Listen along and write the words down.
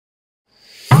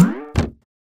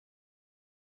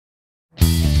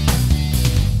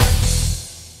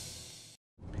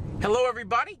Hello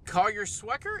everybody, Collier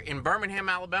Swecker in Birmingham,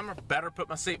 Alabama. Better put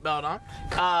my seatbelt on.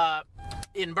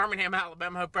 In Birmingham,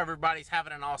 Alabama. Hope everybody's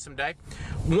having an awesome day.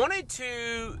 Wanted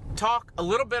to talk a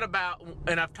little bit about,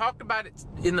 and I've talked about it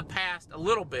in the past a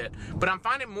little bit, but I'm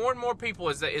finding more and more people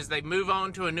as they move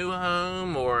on to a new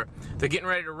home or they're getting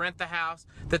ready to rent the house,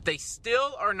 that they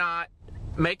still are not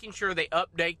making sure they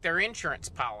update their insurance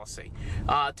policy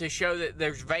to show that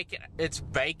it's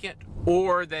vacant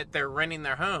or that they're renting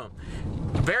their home.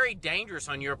 Very dangerous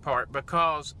on your part,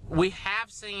 because we have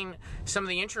seen some of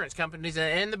the insurance companies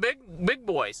and the big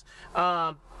boys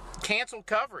cancel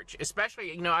coverage.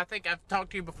 Especially, I think I've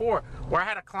talked to you before where I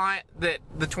had a client that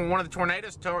one of the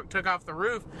tornadoes took off the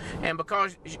roof, and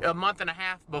because a month and a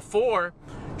half before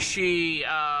the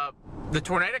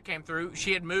tornado came through,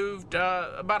 she had moved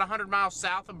about 100 miles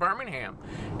south of Birmingham,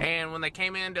 and when they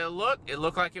came in to look, it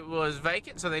looked like it was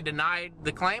vacant, so they denied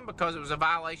the claim because it was a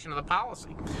violation of the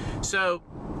policy. So,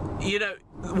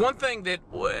 one thing that,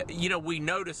 we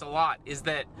notice a lot is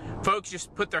that folks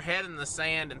just put their head in the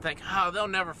sand and think, oh, they'll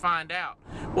never find out.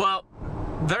 Well,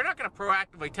 they're not going to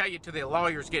proactively tell you till the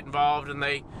lawyers get involved and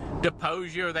they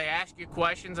depose you or they ask you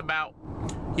questions about,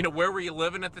 where were you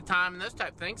living at the time and those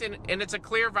type of things. And it's a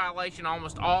clear violation of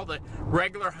almost all the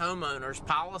regular homeowners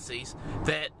policies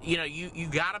that, you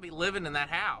got to be living in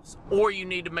that house, or you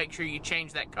need to make sure you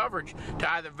change that coverage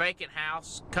to either vacant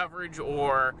house coverage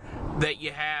or that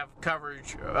you have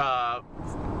coverage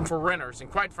for renters. And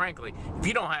quite frankly, if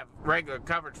you don't have regular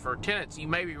coverage for tenants, you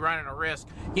may be running a risk.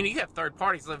 You have third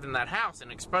parties living in that house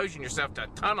and exposing yourself to a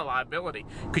ton of liability,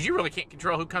 because you really can't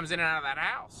control who comes in and out of that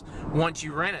house once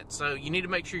you rent it. So you need to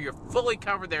make sure you're fully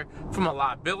covered there from a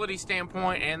liability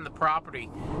standpoint and the property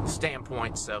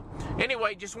standpoint. So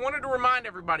anyway, just wanted to remind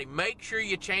everybody, make sure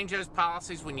you change those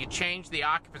policies when you change the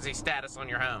occupancy status on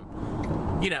your home.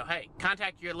 Hey,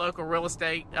 contact your local real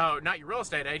estate, not your real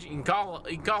estate agent. You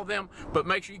can call them, but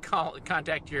make sure you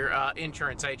contact your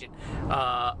insurance agent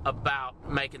about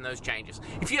making those changes.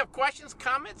 If you have questions,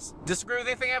 comments, disagree with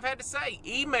anything I've had to say,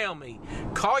 email me,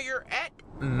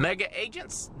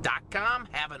 collier@megaagents.com.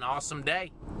 Have an awesome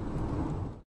day.